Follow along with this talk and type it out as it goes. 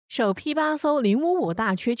首批8艘055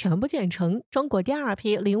大驱全部建成，中国第2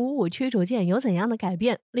批055驱逐舰有怎样的改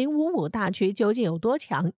变？055大驱究竟有多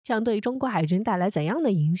强？将对中国海军带来怎样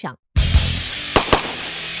的影响？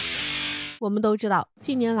我们都知道，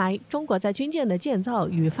近年来中国在军舰的建造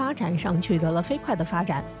与发展上取得了飞快的发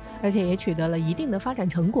展，而且也取得了一定的发展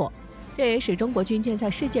成果，这也使中国军舰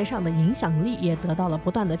在世界上的影响力也得到了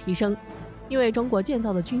不断的提升。因为中国建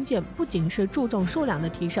造的军舰不仅是注重数量的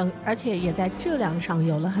提升，而且也在质量上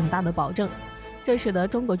有了很大的保证，这使得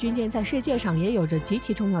中国军舰在世界上也有着极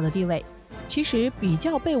其重要的地位。其实比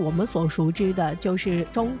较被我们所熟知的就是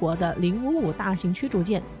中国的055大型驱逐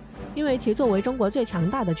舰，因为其作为中国最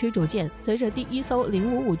强大的驱逐舰，随着第一艘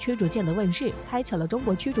055驱逐舰的问世，开启了中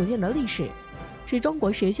国驱逐舰的历史，使中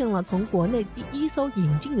国实现了从国内第一艘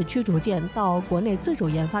引进的驱逐舰到国内自主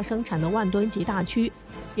研发生产的万吨级大驱，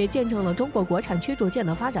也见证了中国国产驱逐舰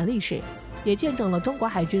的发展历史，也见证了中国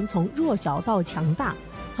海军从弱小到强大，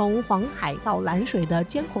从黄海到蓝水的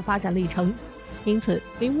艰苦发展历程。因此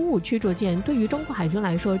055驱逐舰对于中国海军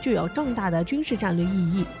来说具有重大的军事战略意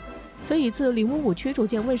义，所以自055驱逐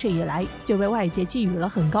舰问世以来，就被外界寄予了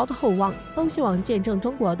很高的厚望，都希望见证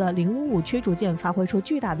中国的055驱逐舰发挥出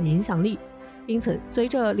巨大的影响力。因此随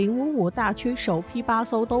着055大驱首批8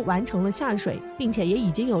艘都完成了下水，并且也已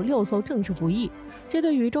经有6艘正式服役，这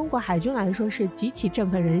对于中国海军来说是极其振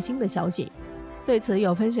奋人心的消息。对此，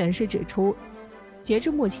有分析人士指出，截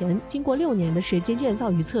至目前，经过6年的时间建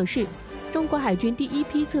造与测试，中国海军第一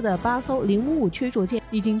批次的8艘055驱逐舰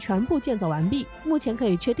已经全部建造完毕。目前可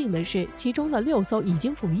以确定的是，其中的6艘已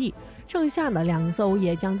经服役，剩下的2艘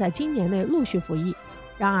也将在今年内陆续服役。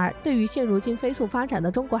然而，对于现如今飞速发展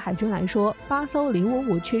的中国海军来说，8艘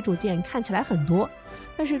055驱逐舰看起来很多，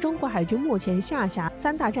但是中国海军目前下辖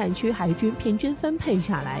3大战区海军平均分配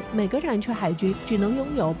下来，每个战区海军只能拥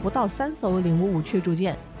有不到3艘055驱逐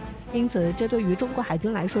舰，因此这对于中国海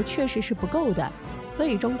军来说确实是不够的，所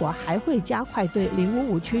以中国还会加快对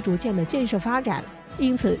055驱逐舰的建设发展。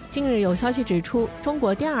因此近日有消息指出，中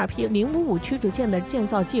国第2批055驱逐舰的建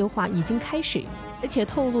造计划已经开始，而且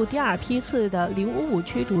透露第2批次的055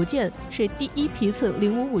驱逐舰是第1批次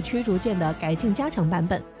055驱逐舰的改进加强版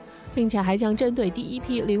本，并且还将针对第1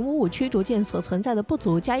批055驱逐舰所存在的不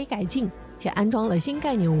足加以改进，且安装了新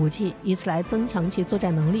概念武器，以此来增强其作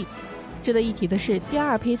战能力。值得一提的是，第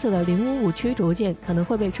2批次的055驱逐舰可能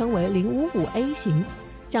会被称为055A 型，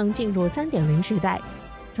将进入3.0时代。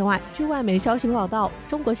此外，据外媒消息报道，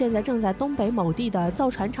中国现在正在东北某地的造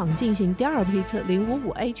船厂进行第2批次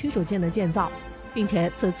055A 驱逐舰的建造，并且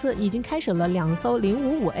此次已经开始了2艘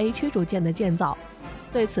055A 驱逐舰的建造。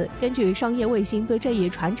对此，根据商业卫星对这一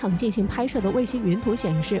船厂进行拍摄的卫星云图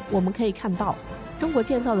显示，我们可以看到中国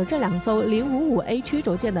建造的这2艘055A 驱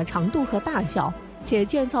逐舰的长度和大小，且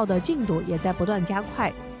建造的进度也在不断加快。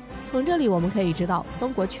从这里我们可以知道，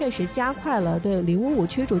中国确实加快了对055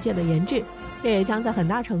驱逐舰的研制，这也将在很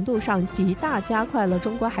大程度上极大加快了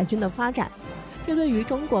中国海军的发展。这对于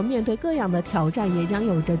中国面对各样的挑战也将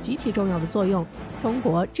有着极其重要的作用。中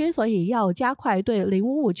国之所以要加快对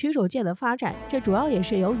055驱逐舰的发展，这主要也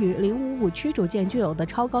是由于055驱逐舰具有的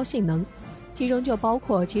超高性能，其中就包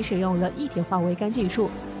括其使用了一体化桅杆技术，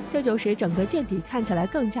这就使整个舰体看起来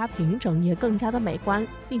更加平整，也更加的美观，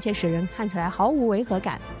并且使人看起来毫无违和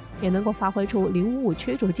感，也能够发挥出055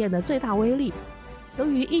驱逐舰的最大威力。由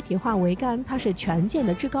于一体化桅杆它是全舰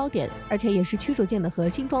的制高点，而且也是驱逐舰的核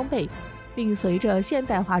心装备，并随着现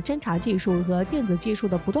代化侦察技术和电子技术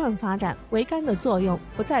的不断发展，桅杆的作用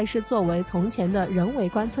不再是作为从前的人为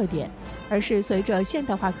观测点，而是随着现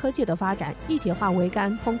代化科技的发展，一体化桅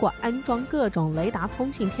杆通过安装各种雷达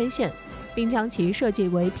通信天线，并将其设计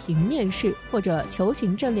为平面式或者球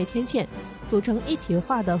形阵列天线，组成一体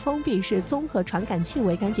化的封闭式综合传感器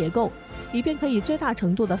桅杆结构，以便可以最大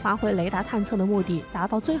程度地发挥雷达探测的目的，达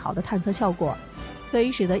到最好的探测效果，所以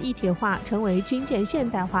使得一体化成为军舰现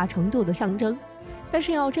代化程度的象征。但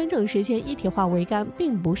是要真正实现一体化桅杆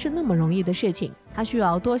并不是那么容易的事情，它需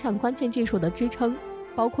要多项关键技术的支撑，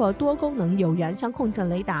包括多功能有源相控阵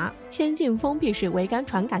雷达、先进封闭式桅杆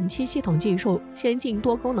传感器系统技术、先进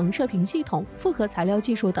多功能射频系统、复合材料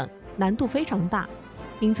技术等，难度非常大。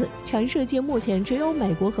因此全世界目前只有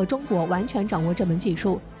美国和中国完全掌握这门技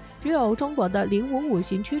术，只有中国的055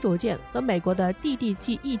型驱逐舰和美国的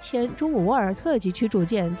DDG-1000 中伍沃尔特级驱逐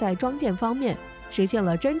舰在装舰方面实现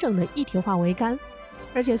了真正的一体化桅杆。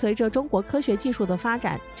而且随着中国科学技术的发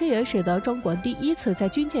展，这也使得中国第一次在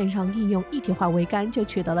军舰上应用一体化桅杆就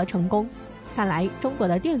取得了成功。看来中国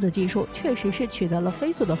的电子技术确实是取得了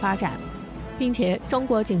飞速的发展，并且中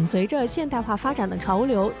国紧随着现代化发展的潮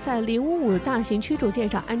流，在055大型驱逐舰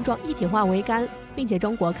上安装一体化桅杆，并且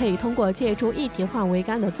中国可以通过借助一体化桅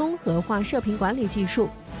杆的综合化射频管理技术，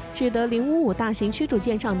使得055大型驱逐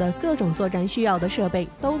舰上的各种作战需要的设备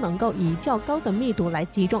都能够以较高的密度来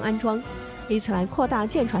集中安装，以此来扩大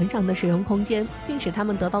舰船上的使用空间，并使它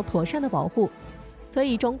们得到妥善的保护。所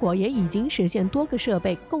以中国也已经实现多个设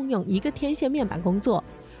备共用一个天线面板工作，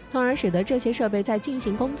从而使得这些设备在进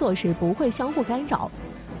行工作时不会相互干扰，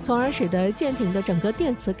从而使得舰艇的整个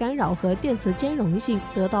电磁干扰和电磁兼容性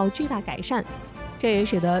得到巨大改善。这也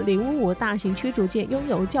使得055大型驱逐舰拥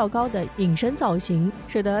有较高的隐身造型，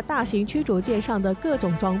使得大型驱逐舰上的各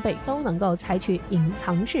种装备都能够采取隐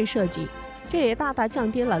藏式设计，这也大大降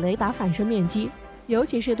低了雷达反射面积，尤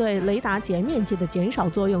其是对雷达截面积的减少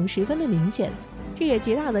作用十分的明显。这也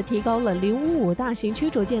极大地提高了055大型驱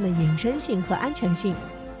逐舰的隐身性和安全性。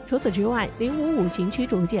除此之外，055型驱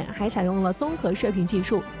逐舰还采用了综合射频技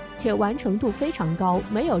术，且完成度非常高，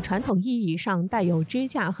没有传统意义上带有支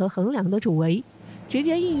架和横梁的主桅，直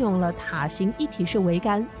接应用了塔形一体式桅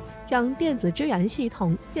杆，将电子支援系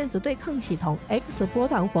统、电子对抗系统、X 波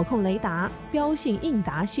段火控雷达、标性应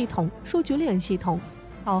答系统、数据链系统、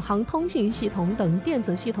导航通信系统等电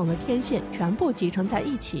子系统的天线全部集成在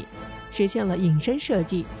一起，实现了隐身设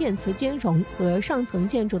计、电磁兼容和上层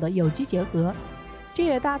建筑的有机结合。这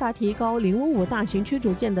也大大提高055大型驱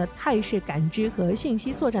逐舰的态势感知和信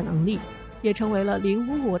息作战能力，也成为了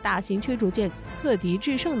055大型驱逐舰克敌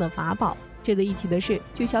制胜的法宝。值得一提的是，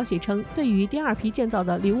据消息称，对于第二批建造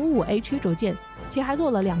的055A 驱逐舰，其还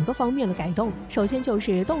做了2个方面的改动。首先就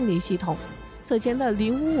是动力系统。此前的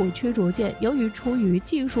055驱逐舰由于出于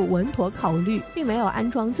技术稳妥考虑，并没有安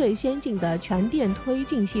装最先进的全电推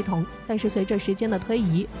进系统，但是随着时间的推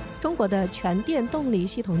移，中国的全电动力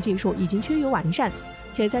系统技术已经趋于完善，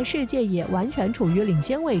且在世界也完全处于领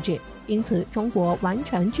先位置，因此中国完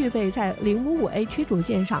全具备在055A 驱逐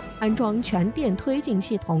舰上安装全电推进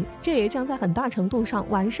系统，这也将在很大程度上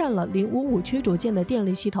完善了055驱逐舰的电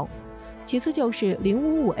力系统。其次就是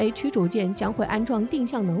055A 驱逐舰将会安装定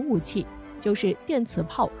向能武器，就是电磁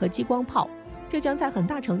炮和激光炮，这将在很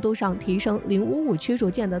大程度上提升055驱逐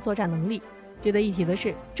舰的作战能力。值得一提的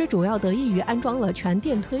是，这主要得益于安装了全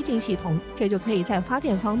电推进系统，这就可以在发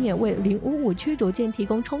电方面为055驱逐舰提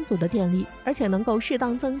供充足的电力，而且能够适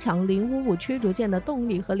当增强055驱逐舰的动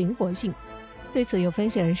力和灵活性。对此，有分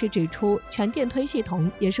析人士指出，全电推系统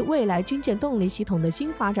也是未来军舰动力系统的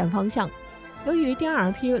新发展方向。由于第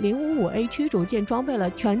二批055A 驱逐舰装备了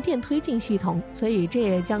全电推进系统，所以这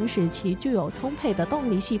也将使其具有充沛的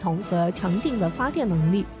动力系统和强劲的发电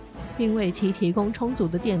能力，并为其提供充足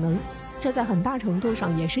的电能，这在很大程度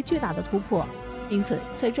上也是巨大的突破。因此，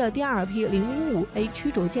随着第二批055A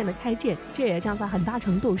驱逐舰的开建，这也将在很大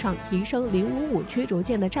程度上提升055驱逐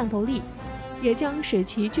舰的战斗力，也将使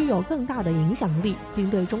其具有更大的影响力，并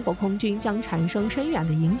对中国空军将产生深远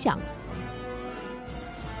的影响。